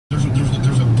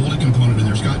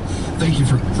thank you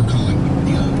for calling.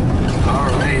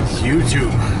 All right,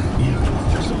 YouTube.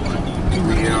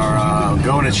 We are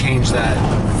going to change that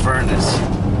furnace,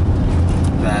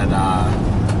 that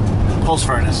pulse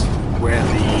furnace, where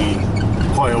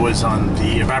the coil was on,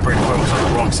 the evaporator coil was on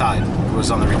the wrong side. It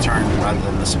was on the return rather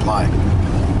than the supply.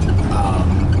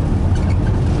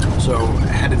 So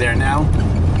headed there now.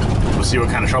 We'll see what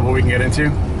kind of trouble we can get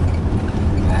into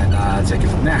and take it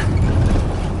from there.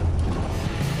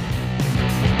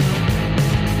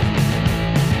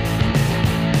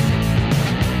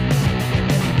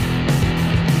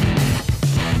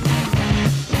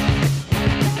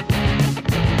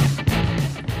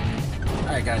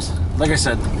 Alright guys, like I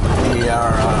said, we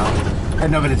are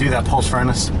heading over to do that pulse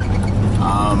furnace.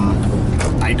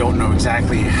 I don't know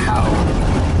exactly how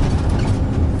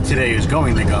today is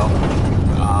going to go.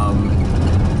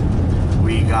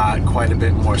 We got quite a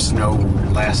bit more snow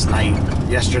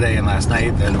yesterday and last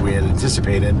night than we had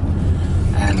anticipated,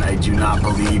 and I do not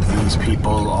believe these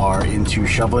people are into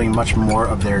shoveling much more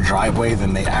of their driveway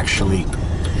than they actually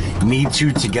need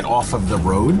to get off of the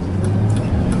road.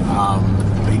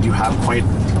 They do have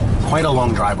quite a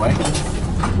long driveway.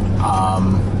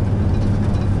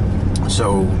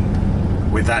 So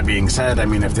with that being said, I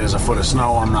mean, if there's a foot of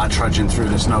snow, I'm not trudging through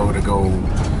the snow to go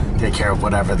take care of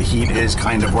whatever. The heat is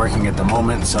kind of working at the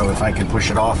moment, so if I can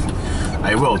push it off,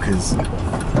 I will, because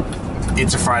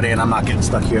it's a Friday and I'm not getting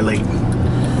stuck here late.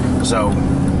 So,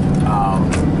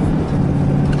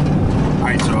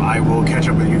 alright, so I will catch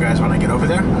up with you guys when I get over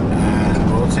there,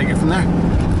 and we'll take it from there.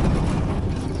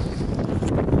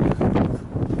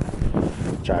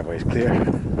 Driveway's clear.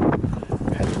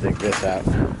 Had to dig this out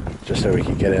just so we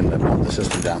could get in and pump the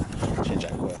system down. Change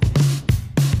that coil.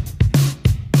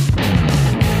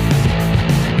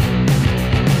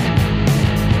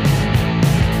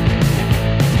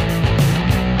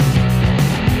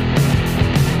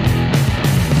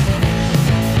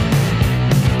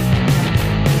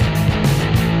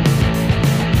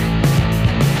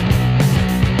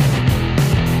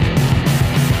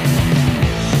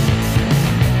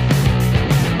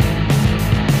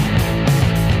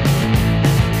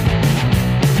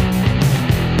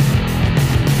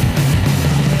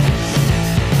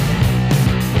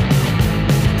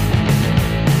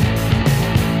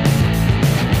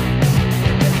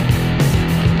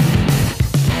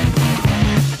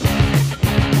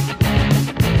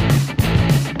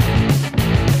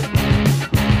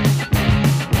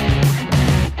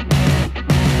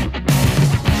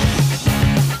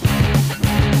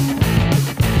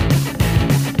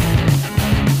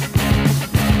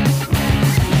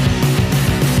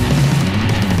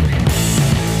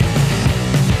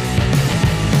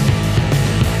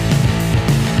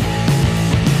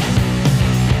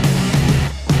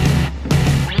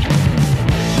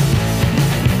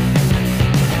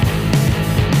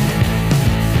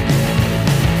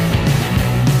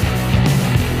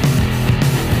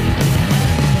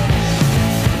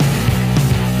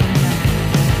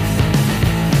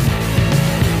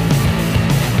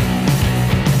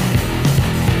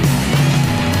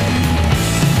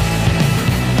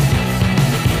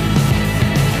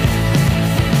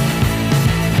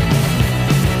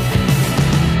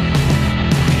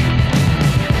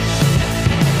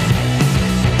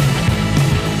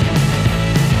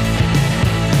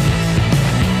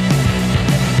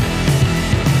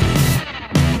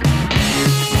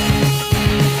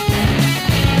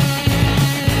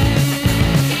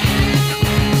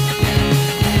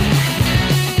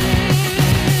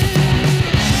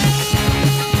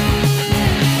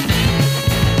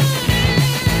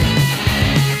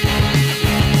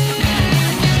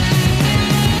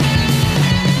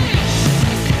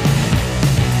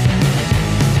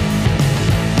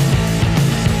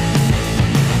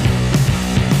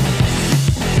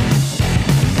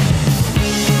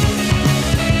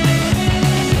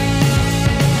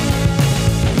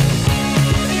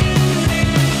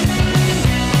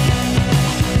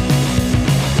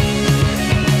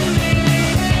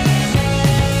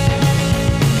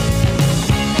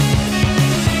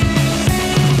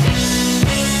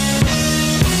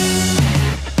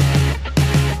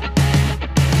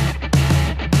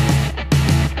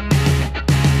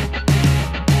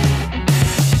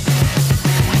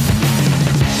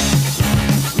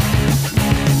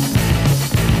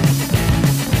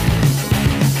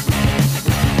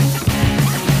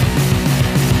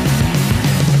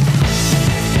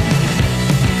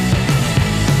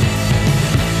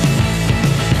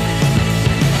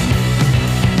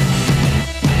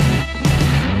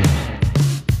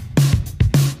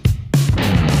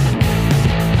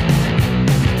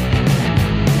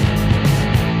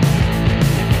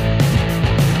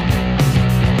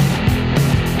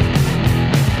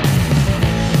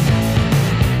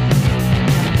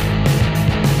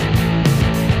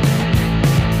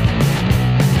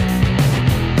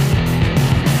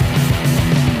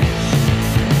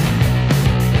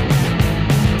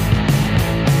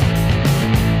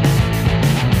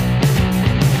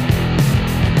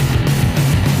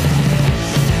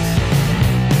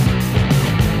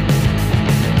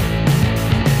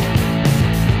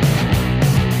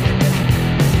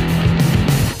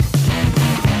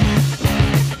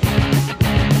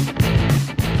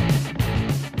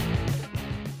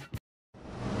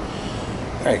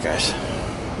 Alright guys,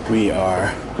 we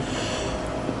are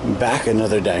back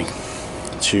another day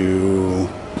to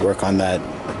work on that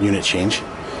unit change.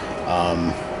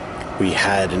 We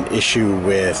had an issue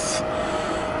with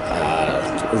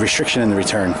a restriction in the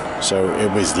return, so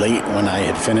it was late when I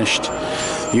had finished.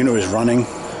 The unit was running.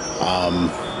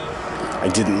 I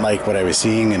didn't like what I was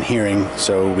seeing and hearing,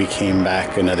 so we came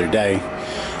back another day.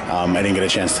 I didn't get a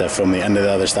chance to film the end of the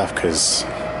other stuff because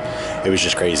it was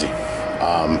just crazy.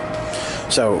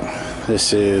 So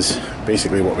this is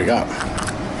basically what we got.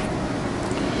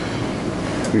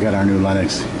 We got our new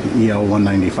Lennox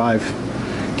EL195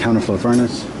 counterflow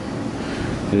furnace.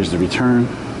 There's the return.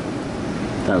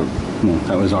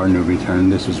 That was our new return.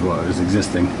 This was what was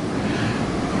existing.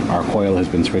 Our coil has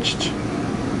been switched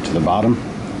to the bottom.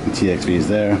 The TXV is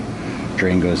there.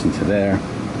 Drain goes into there.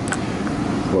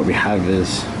 What we have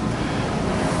is,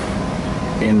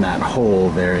 in that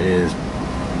hole there is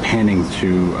panning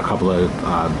to a couple of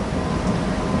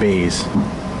bays,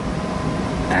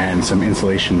 and some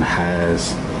insulation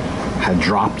had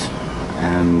dropped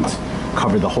and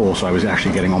covered the hole, so I was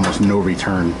actually getting almost no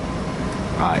return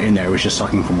in there. It was just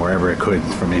sucking from wherever it could,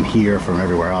 from in here, from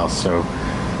everywhere else. So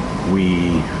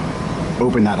we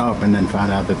opened that up and then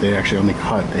found out that they actually only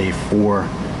cut a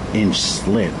 4-inch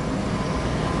slit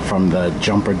from the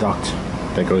jumper duct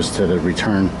that goes to the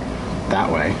return that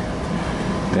way.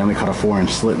 They only cut a 4-inch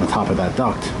slit in the top of that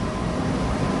duct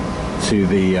to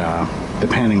the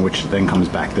panning, which then comes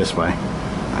back this way,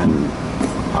 and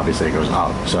obviously it goes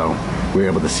up. So we were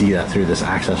able to see that through this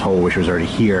access hole, which was already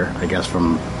here, I guess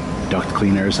from duct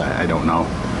cleaners. I don't know.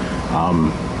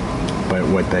 But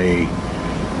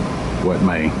what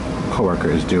my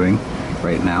coworker is doing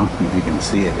right now, if you can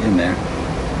see it in there,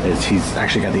 is he's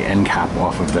actually got the end cap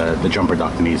off of the jumper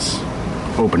duct, and he's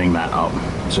opening that up.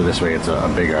 So this way it's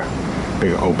a bigger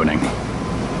opening.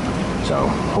 So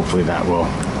hopefully that will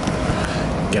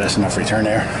get us enough return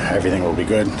air. Everything will be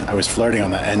good. I was flirting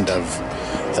on the end of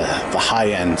the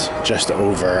high end, just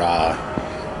over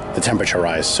the temperature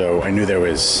rise, so I knew there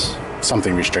was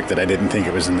something restricted. I didn't think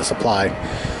it was in the supply.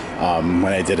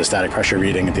 When I did a static pressure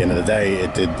reading at the end of the day,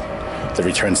 it did, the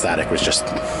return static was just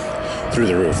through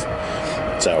the roof.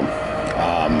 So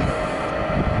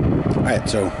alright,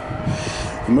 so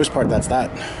for the most part that's that.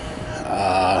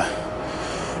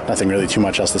 Nothing really too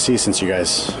much else to see since you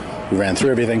guys ran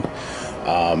through everything.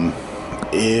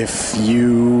 If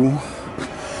you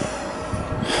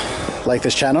like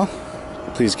this channel,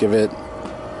 please give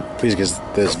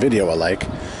this video a like.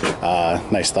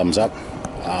 Nice thumbs up.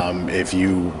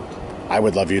 I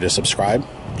would love you to subscribe,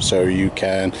 so you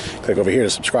can click over here to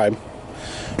subscribe.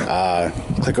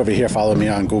 Click over here, follow me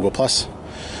on Google+.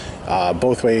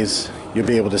 Both ways you'll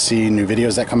be able to see new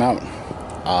videos that come out.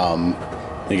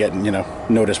 You get,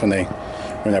 notice when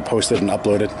they're posted and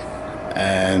uploaded.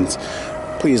 And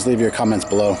please leave your comments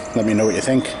below. Let me know what you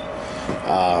think.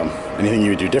 Anything you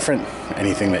would do different,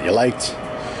 anything that you liked,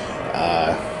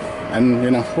 and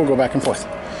we'll go back and forth.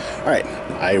 All right,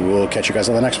 I will catch you guys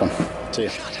on the next one. See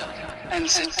ya. And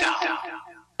sit down.